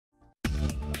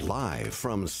Live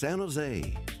from San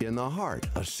Jose, in the heart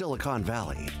of Silicon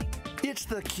Valley, it's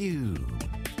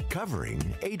theCUBE, covering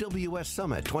AWS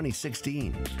Summit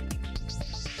 2016.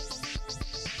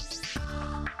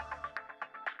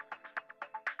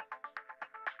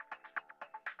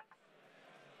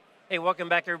 Hey, welcome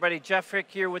back everybody. Jeff Frick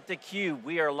here with theCUBE.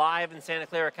 We are live in Santa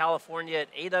Clara, California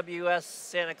at AWS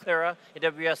Santa Clara,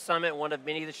 AWS Summit, one of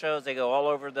many of the shows. They go all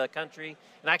over the country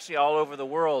and actually all over the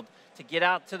world to get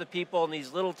out to the people, and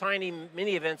these little tiny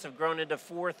mini events have grown into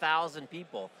 4,000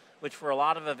 people, which for a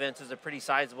lot of events is a pretty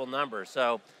sizable number.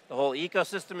 So the whole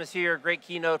ecosystem is here. Great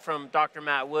keynote from Dr.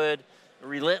 Matt Wood, a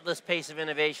relentless pace of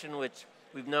innovation, which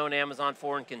we've known Amazon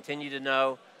for and continue to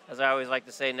know. As I always like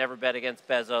to say, never bet against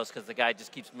Bezos because the guy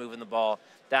just keeps moving the ball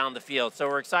down the field. So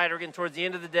we're excited. We're getting towards the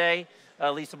end of the day.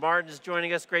 Lisa Martin is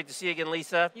joining us. Great to see you again,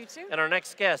 Lisa. You too. And our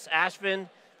next guest, Ashwin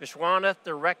Viswanath,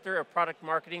 Director of Product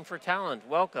Marketing for Talend.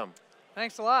 Welcome.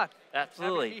 Thanks a lot.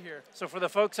 Absolutely. Happy to be here. So for the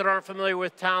folks that aren't familiar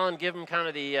with Talend, give them kind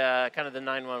of the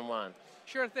 911.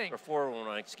 Sure thing. Or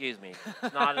 411, excuse me.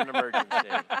 It's not an emergency.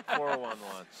 411.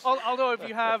 Although if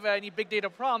you have any big data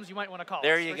problems, you might want to call us.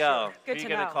 There you go. Sure. Good Who to you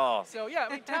going know. to call? So yeah,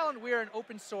 Talend, we're an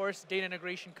open source data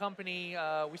integration company.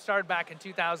 We started back in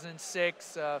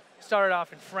 2006. Started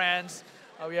off in France.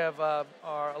 We have a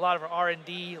lot of our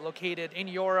R&D located in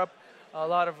Europe. A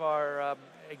lot of our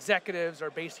executives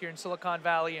are based here in Silicon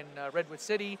Valley and Redwood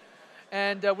City.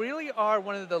 And we really are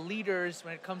one of the leaders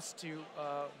when it comes to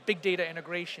big data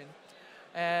integration.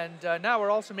 And now we're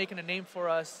also making a name for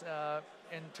us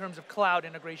in terms of cloud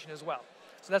integration as well.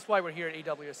 So that's why we're here at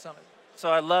AWS Summit. So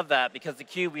I love that because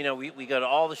theCUBE, you know, we go to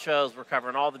all the shows, we're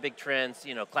covering all the big trends.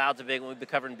 You know, cloud's a big one. We've been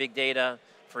covering big data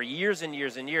for years and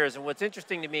years and years. And what's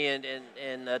interesting to me,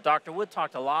 and Dr. Wood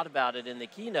talked a lot about it in the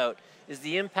keynote, is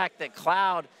the impact that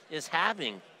cloud is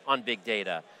having on big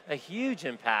data. A huge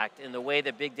impact in the way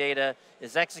that big data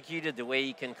is executed, the way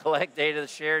you can collect data,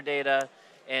 share data,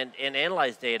 and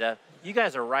analyze data. You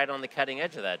guys are right on the cutting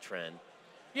edge of that trend.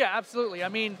 Yeah, absolutely. I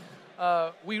mean,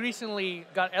 we recently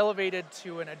got elevated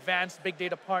to an advanced big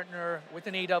data partner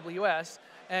within AWS,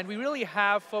 and we really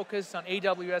have focused on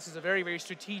AWS as a very, very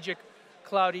strategic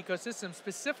cloud ecosystem,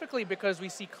 specifically because we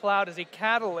see cloud as a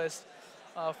catalyst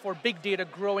for big data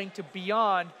growing to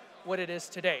beyond what it is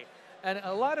today. And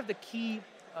a lot of the key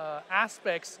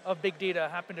aspects of big data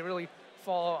happen to really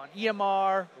fall on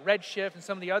EMR, Redshift, and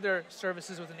some of the other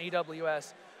services within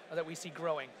AWS that we see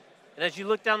growing. And as you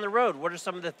look down the road, what are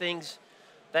some of the things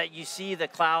that you see the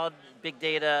cloud big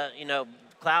data, you know,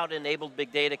 cloud-enabled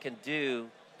big data can do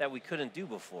that we couldn't do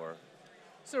before?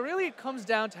 So really it comes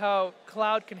down to how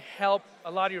cloud can help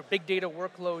a lot of your big data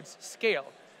workloads scale.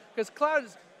 Because cloud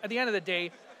is, at the end of the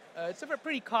day, it's a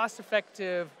pretty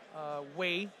cost-effective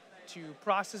way to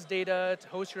process data, to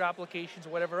host your applications, or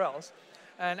whatever else.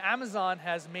 And Amazon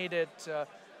has made it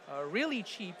really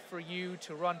cheap for you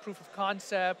to run proof of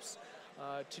concepts,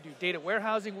 to do data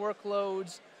warehousing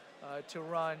workloads, to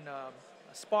run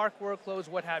Spark workloads,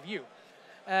 what have you.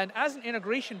 And as an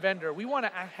integration vendor, we want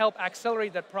to help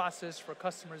accelerate that process for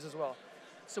customers as well.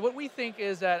 So what we think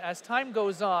is that as time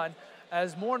goes on,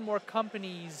 as more and more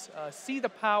companies see the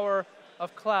power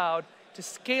of cloud to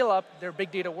scale up their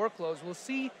big data workloads, we'll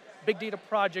see big data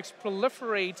projects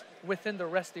proliferate within the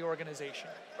rest of the organization.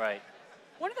 Right.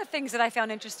 One of the things that I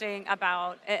found interesting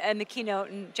about, and the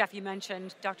keynote, and Jeff, you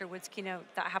mentioned Dr. Wood's keynote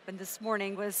that happened this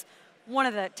morning, was one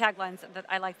of the taglines that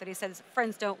I like that he says,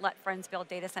 friends don't let friends build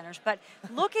data centers. But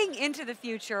looking into the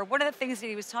future, one of the things that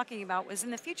he was talking about was in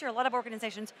the future, a lot of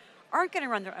organizations aren't going to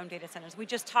run their own data centers. We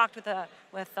just talked with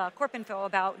Corpinfo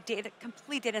about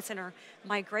complete data center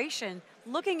migration,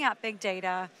 looking at big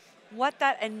data, what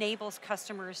that enables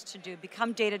customers to do,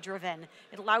 become data-driven.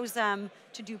 It allows them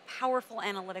to do powerful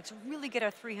analytics, really get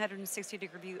a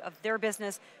 360-degree view of their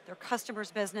business, their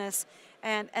customer's business,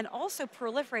 and also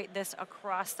proliferate this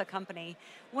across the company.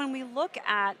 When we look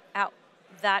at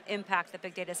that impact that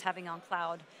big data is having on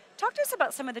cloud, talk to us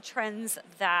about some of the trends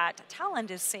that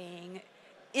Talend is seeing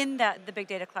in the big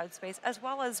data cloud space, as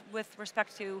well as with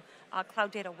respect to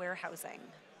cloud data warehousing.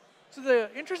 So the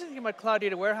interesting thing about cloud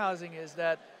data warehousing is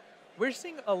that we're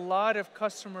seeing a lot of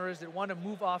customers that want to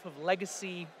move off of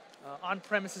legacy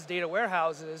on-premises data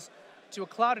warehouses to a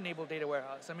cloud-enabled data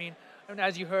warehouse. I mean,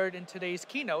 as you heard in today's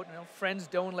keynote, friends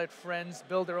don't let friends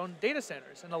build their own data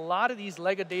centers. And a lot of these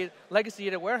legacy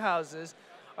data warehouses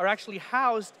are actually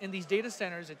housed in these data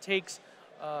centers.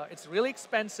 It's really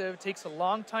expensive, it takes a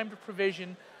long time to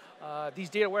provision. These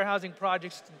data warehousing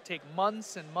projects can take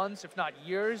months and months, if not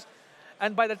years.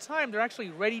 And by the time they're actually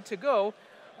ready to go,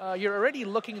 you're already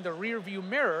looking in the rear view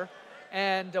mirror,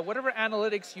 and whatever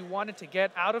analytics you wanted to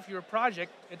get out of your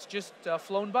project, it's just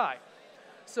flown by.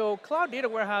 So cloud data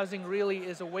warehousing really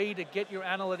is a way to get your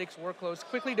analytics workloads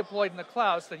quickly deployed in the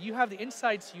cloud so that you have the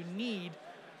insights you need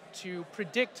to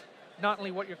predict not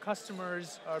only what your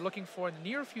customers are looking for in the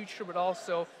near future, but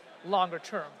also longer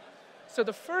term. So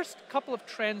the first couple of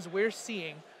trends we're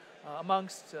seeing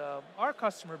amongst our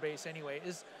customer base anyway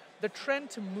is the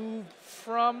trend to move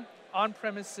from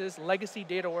on-premises legacy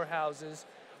data warehouses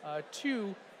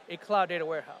to a cloud data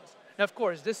warehouse. Now, of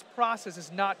course, this process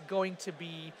is not going to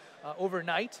be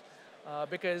overnight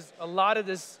because a lot of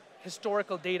this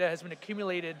historical data has been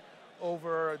accumulated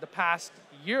over the past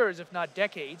years, if not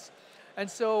decades. And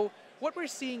so what we're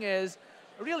seeing is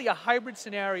really a hybrid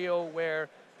scenario where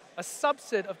a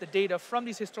subset of the data from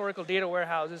these historical data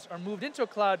warehouses are moved into a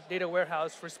cloud data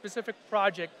warehouse for a specific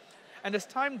project. And as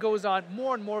time goes on,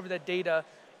 more and more of that data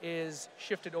is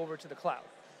shifted over to the cloud.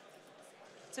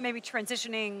 So maybe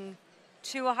transitioning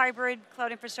to a hybrid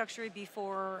cloud infrastructure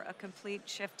before a complete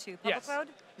shift to public cloud?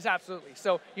 Yes, absolutely.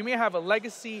 So you may have a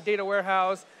legacy data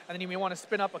warehouse, and then you may want to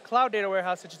spin up a cloud data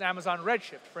warehouse, such as Amazon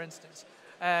Redshift, for instance.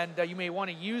 And you may want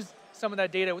to use some of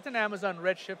that data within Amazon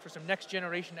Redshift for some next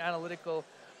generation analytical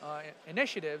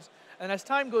initiatives. And as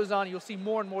time goes on, you'll see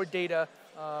more and more data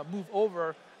move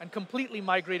over and completely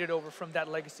migrated over from that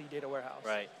legacy data warehouse.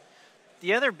 Right.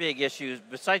 The other big issue,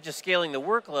 besides just scaling the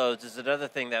workloads, is another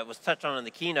thing that was touched on in the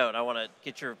keynote. I want to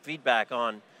get your feedback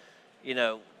on. You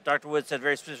know, Dr. Wood said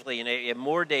very specifically, you have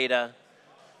more data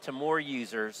to more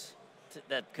users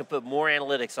that could put more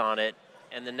analytics on it,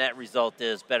 and the net result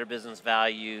is better business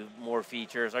value, more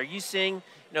features. Are you seeing,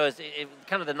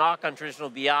 kind of the knock on traditional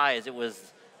BI is it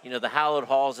was, the hallowed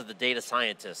halls of the data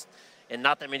scientist. And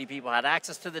not that many people had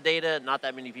access to the data, not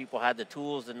that many people had the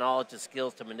tools, the knowledge, the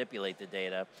skills to manipulate the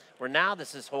data. Where now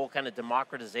this whole kind of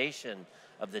democratization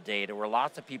of the data, where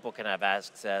lots of people can have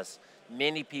access,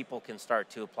 many people can start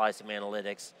to apply some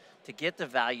analytics to get the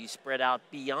value spread out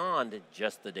beyond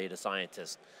just the data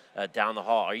scientist down the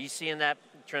hall. Are you seeing that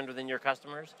trend within your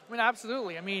customers? I mean,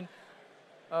 absolutely. I mean,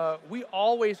 we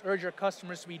always urge our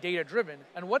customers to be data-driven.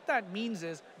 And what that means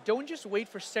is, don't just wait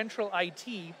for central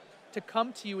IT to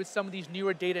come to you with some of these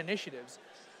newer data initiatives.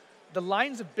 The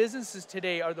lines of businesses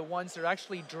today are the ones that are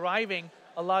actually driving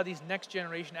a lot of these next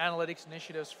generation analytics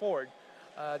initiatives forward.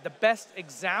 The best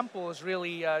example is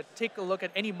really take a look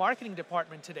at any marketing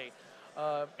department today.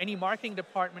 Any marketing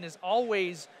department has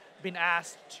always been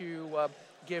asked to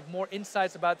give more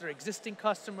insights about their existing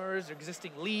customers, their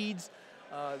existing leads,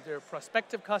 their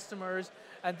prospective customers,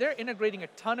 and they're integrating a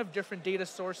ton of different data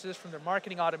sources from their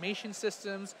marketing automation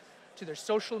systems to their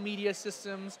social media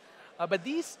systems. But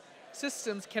these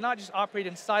systems cannot just operate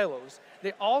in silos.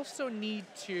 They also need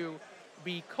to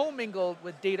be commingled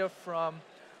with data from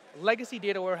legacy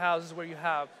data warehouses where you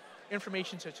have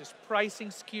information such as pricing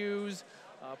SKUs,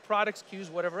 product SKUs,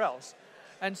 whatever else.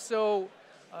 And so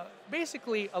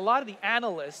basically a lot of the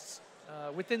analysts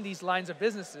within these lines of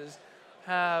businesses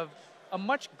have a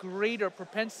much greater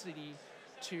propensity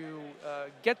to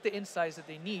get the insights that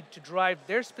they need to drive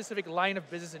their specific line of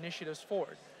business initiatives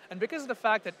forward. And because of the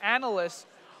fact that analysts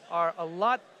are a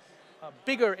lot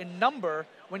bigger in number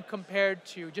when compared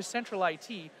to just central IT,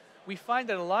 we find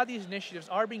that a lot of these initiatives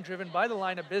are being driven by the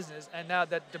line of business, and now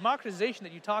that democratization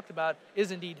that you talked about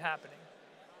is indeed happening.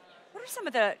 What are some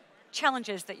of the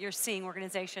challenges that you're seeing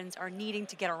organizations are needing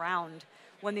to get around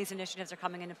when these initiatives are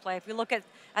coming into play? If we look at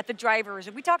the drivers,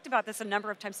 and we talked about this a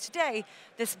number of times today,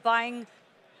 this buying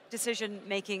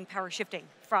decision-making power shifting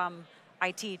from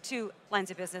IT to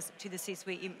lines of business to the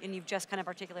C-suite, and you've just kind of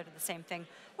articulated the same thing.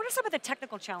 What are some of the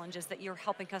technical challenges that you're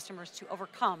helping customers to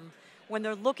overcome when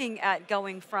they're looking at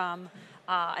going from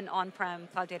an on-prem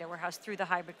cloud data warehouse through the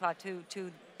hybrid cloud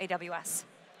to AWS?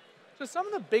 So some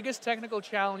of the biggest technical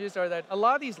challenges are that a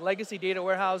lot of these legacy data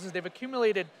warehouses, they've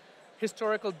accumulated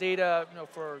historical data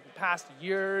for the past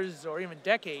years or even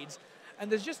decades, and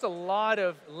there's just a lot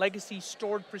of legacy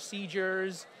stored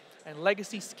procedures and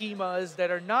legacy schemas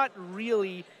that are not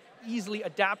really easily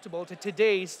adaptable to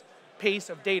today's pace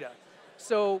of data.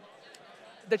 So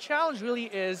the challenge really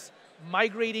is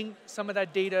migrating some of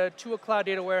that data to a cloud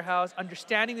data warehouse,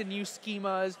 understanding the new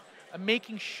schemas, and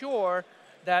making sure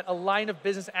that a line of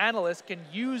business analysts can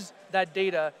use that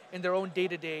data in their own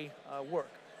day-to-day work.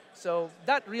 So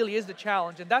that really is the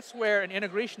challenge, and that's where an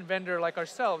integration vendor like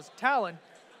ourselves, Talend,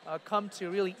 come to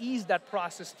really ease that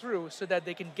process through so that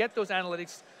they can get those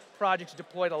analytics projects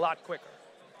deployed a lot quicker.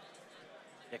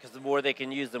 Yeah, because the more they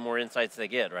can use, the more insights they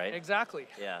get, right? Exactly.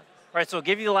 Yeah. All right, so I'll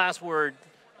give you the last word.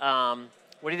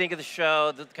 What do you think of the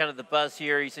show, kind of the buzz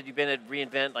here? You said you've been at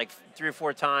reInvent like 3 or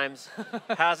 4 times.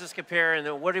 How's this compare, and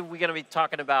then what are we going to be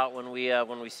talking about when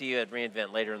we see you at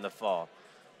reInvent later in the fall?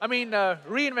 I mean,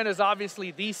 reInvent is obviously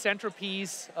the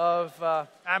centerpiece of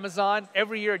Amazon.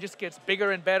 Every year it just gets bigger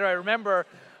and better. I remember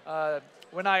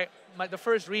when the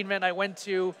first reInvent I went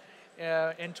to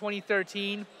in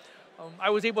 2013,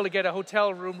 I was able to get a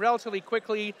hotel room relatively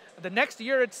quickly. The next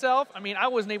year itself, I mean, I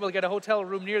wasn't able to get a hotel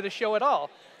room near the show at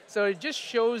all. So it just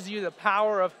shows you the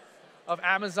power of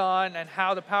Amazon and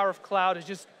how the power of cloud has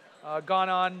just gone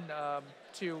on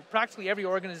to practically every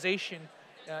organization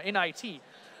in IT.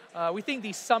 We think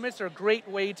these summits are a great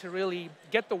way to really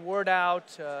get the word out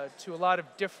to a lot of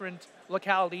different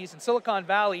localities. In Silicon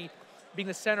Valley, being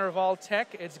the center of all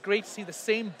tech, it's great to see the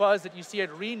same buzz that you see at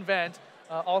reInvent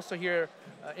also here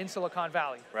in Silicon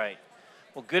Valley. Right.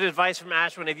 Well, good advice from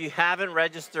Ashwin. If you haven't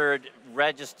registered,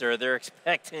 register. They're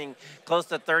expecting close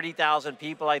to 30,000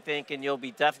 people, I think, and you'll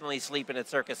be definitely sleeping at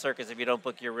Circus if you don't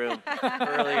book your room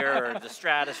earlier, or the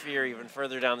Stratosphere, even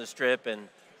further down the strip, and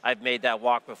I've made that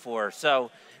walk before.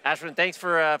 So, Ashwin, thanks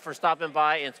for stopping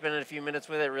by and spending a few minutes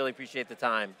with it. Really appreciate the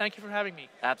time. Thank you for having me.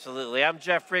 Absolutely. I'm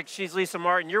Jeff Frick. She's Lisa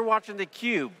Martin. You're watching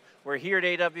theCUBE. We're here at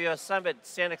AWS Summit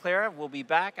Santa Clara. We'll be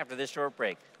back after this short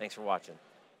break. Thanks for watching.